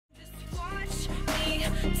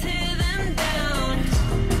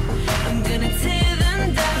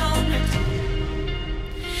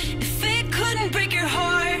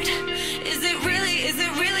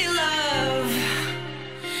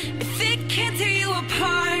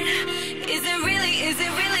apart. Is it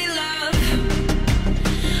really love?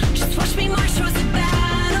 Just watch me march towards the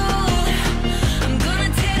battle. I'm gonna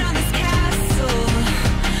tear down this castle.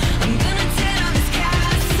 I'm gonna tear down this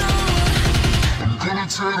castle. I'm gonna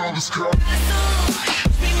tear down this castle. Watch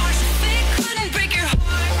me march if it couldn't break your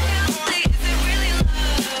heart. Is it really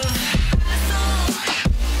love?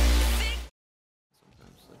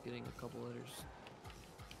 Sometimes like getting a couple letters.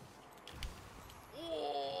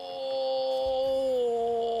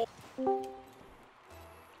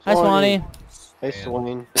 Hi, Swanee. Hey,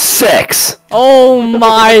 Swain. 6. Oh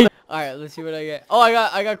my! All right, let's see what I get. Oh, I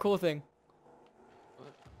got a cool thing.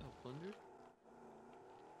 What? A plunger?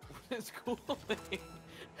 What is cool thing?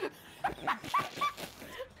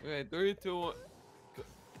 Okay, 3, 2, 1. Go.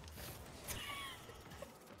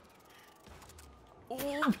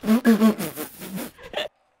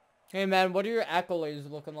 Hey man, what are your accolades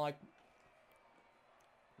looking like?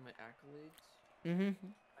 My accolades? Mm-hmm.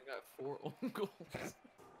 I got 4 own goals.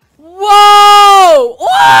 Whoa!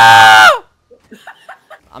 Whoa!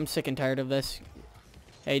 I'm sick and tired of this.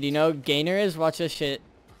 Hey, do you know what Gainer is? Watch this shit.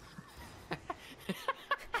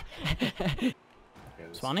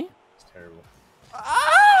 Swanee? It's terrible.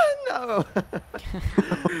 Ah, no.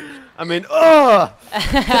 I mean, oh!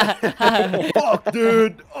 Fuck,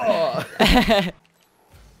 dude. Oh.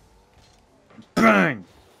 Bang.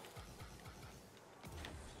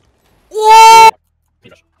 Whoa!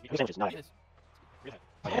 Nice.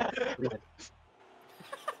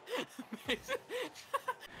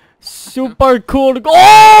 Super cool.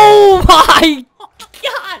 Oh my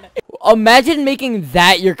god! Imagine making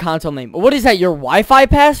that your console name. What is that? Your Wi-Fi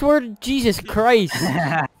password? Jesus Christ!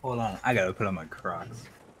 Hold on, I gotta put on my Crocs.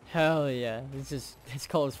 Hell yeah! This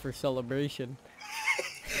calls for celebration.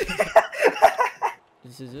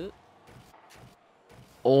 This is it.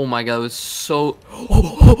 Oh my god, it was so.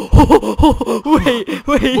 Wait!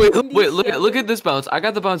 Look at this bounce. I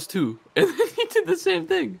got the bounce too, and then he did the same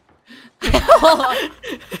thing. Oh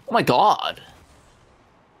my god.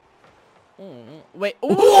 Wait.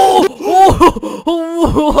 What?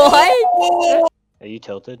 Are you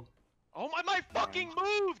tilted? Oh my fucking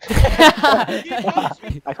moved!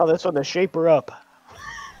 I call this one the shaper up.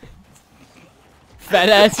 Fat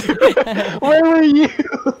ass. Where were you?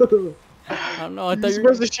 I don't know. I You're thought you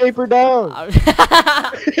supposed to shape her down.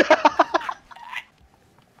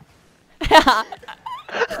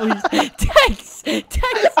 Please, text.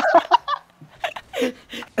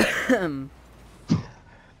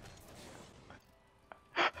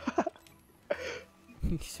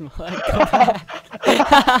 You smell like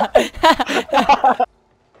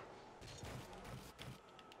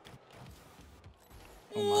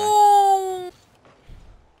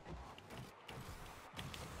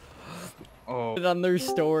Oh. on their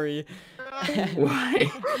story.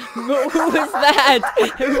 Why? Who was that?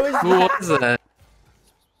 Who was that?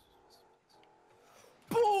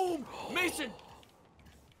 Boom! Mason!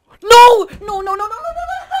 No! No!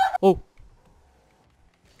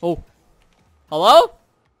 Oh. Hello?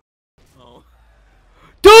 Oh.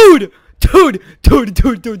 Dude!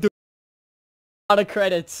 Out of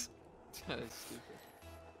credits. That is stupid.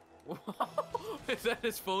 Is that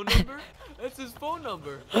his phone number? That's his phone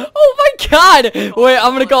number. Oh my god! Wait,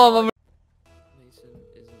 I'm gonna call him. Mason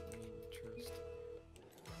isn't mean trust.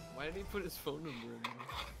 Why did he put his phone number in there?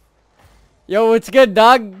 Yo, what's good,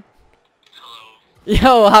 dog?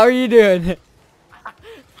 Hello. Yo, how are you doing?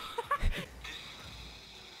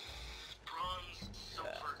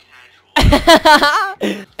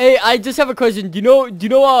 Hey, I just have a question. Do you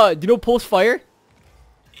know Pulse Fire?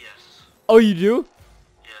 Yes. Oh, you do?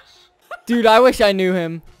 Yes. Dude, I wish I knew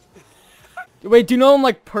him. Wait, do you know him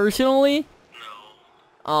like personally?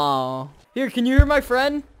 No. Oh. Here, can you hear my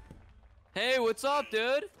friend? Hey, what's up,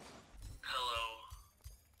 dude? Hello.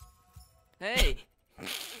 Hey.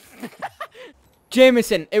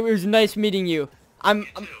 Jameson, it was nice meeting you.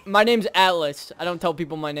 My name's Atlas. I don't tell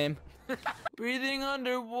people my name. Breathing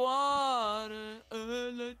underwater.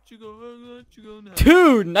 Let you go now.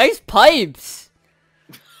 Dude, nice pipes.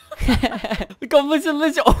 Come listen,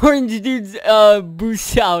 Orange Dude's boost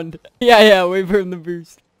sound. Yeah, wait for him to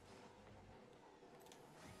boost.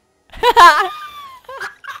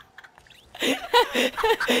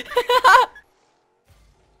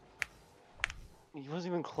 He wasn't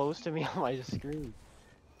even close to me on my screen.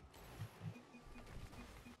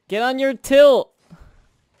 Get on your tilt.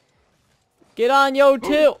 Get on your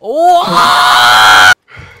tilt. Oh!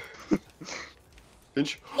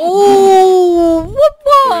 Oh!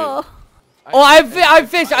 What? Oh, I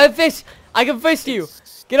fist. I can fist you.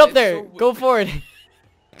 Get up there. Go for it.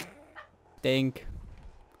 Think.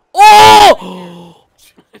 Oh!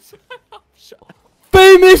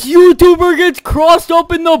 famous YouTuber gets crossed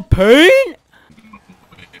up in the paint?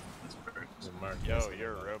 Yo,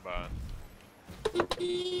 you're a robot.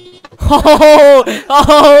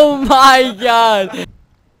 Oh my god.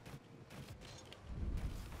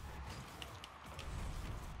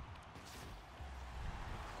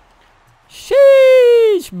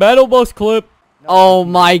 Sheesh. Battle bus clip. Oh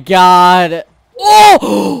my god.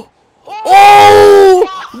 Oh! Oh!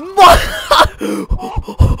 My!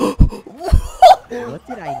 What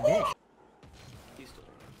did I miss?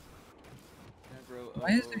 Why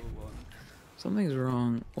is it? Something's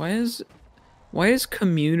wrong. Why is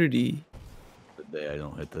community? The day I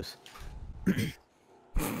don't hit this.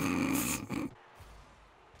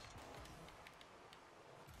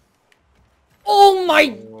 Oh my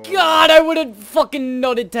god, I would have fucking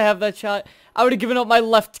nutted to have that shot. I would have given up my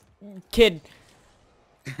left kid.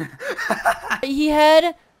 He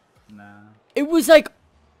had... Nah. It was like...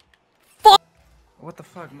 Fuck! What the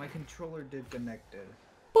fuck? My controller disconnected.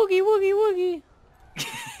 Boogie, woogie, woogie.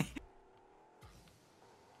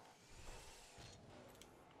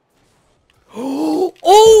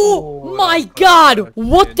 Oh my god!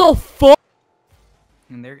 What the fuck?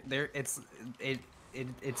 And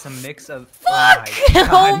it's a mix of. Fuck!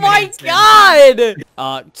 Oh Oh my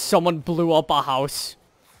god! Someone blew up a house.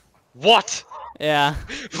 What? Yeah.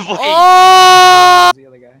 Wait. Oh! The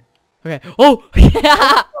other guy. Okay. Oh!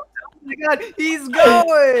 Yeah! Oh my god, he's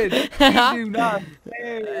going! You do not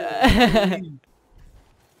dare.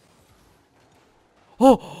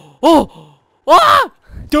 Oh! Oh! Ah!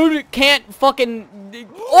 Dude can't fucking.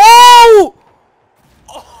 Oh!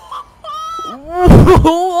 What?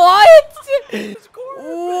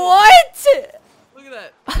 What? Look at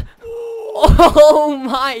that. Oh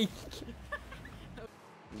my!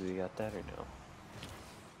 You got that or no?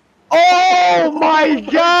 Oh my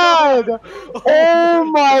god! Oh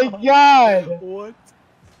my god! What?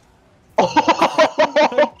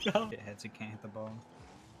 It hits, you can't hit the ball.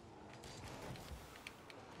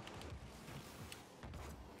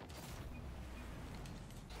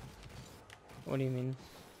 What do you mean?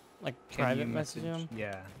 Like Can private you message him?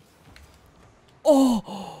 Yeah.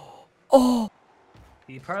 Oh! Oh!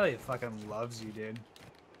 He probably fucking loves you, dude.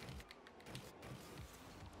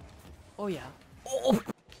 Oh yeah. Oh!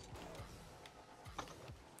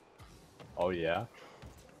 Oh yeah?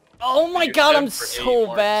 Oh my You god, I'm never so ate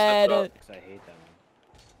more bad. stuff up. 'Cause I hate them.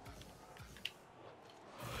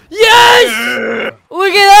 Yes!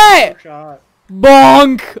 Look at that! Shot.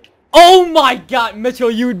 Bonk! Oh my god,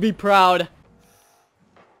 Mitchell, you would be proud.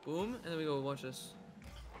 Boom, and then we go watch this.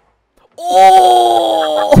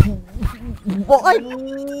 Oh! What?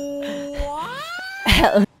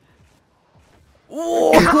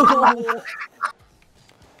 Oh!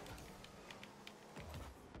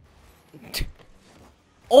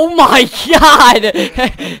 Oh my god!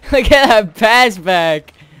 Look at that pass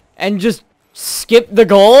back. And just skip the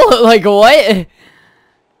goal? Like what?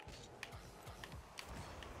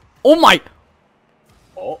 Oh my!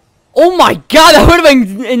 Oh my god, that would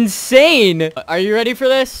have been insane! Are you ready for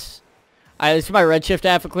this? Alright, this is my Redshift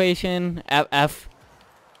application. F.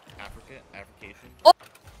 Application? Oh!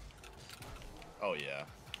 Oh yeah.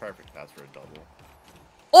 Perfect pass for a double.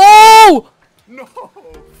 Oh! No!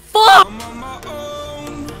 Fuck! I'm on my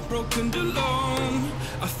own, broken and alone.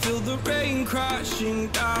 I feel the rain crashing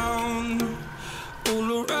down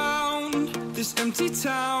all around this empty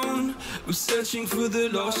town. I'm searching for the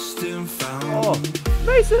lost and found. Oh,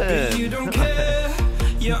 Mason! But you don't care.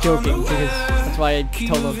 You're Joking, because unaware. that's why I Keep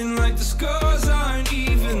told him. moving like the scars aren't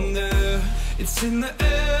even there. It's in the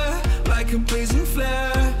air like a blazing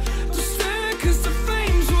flare.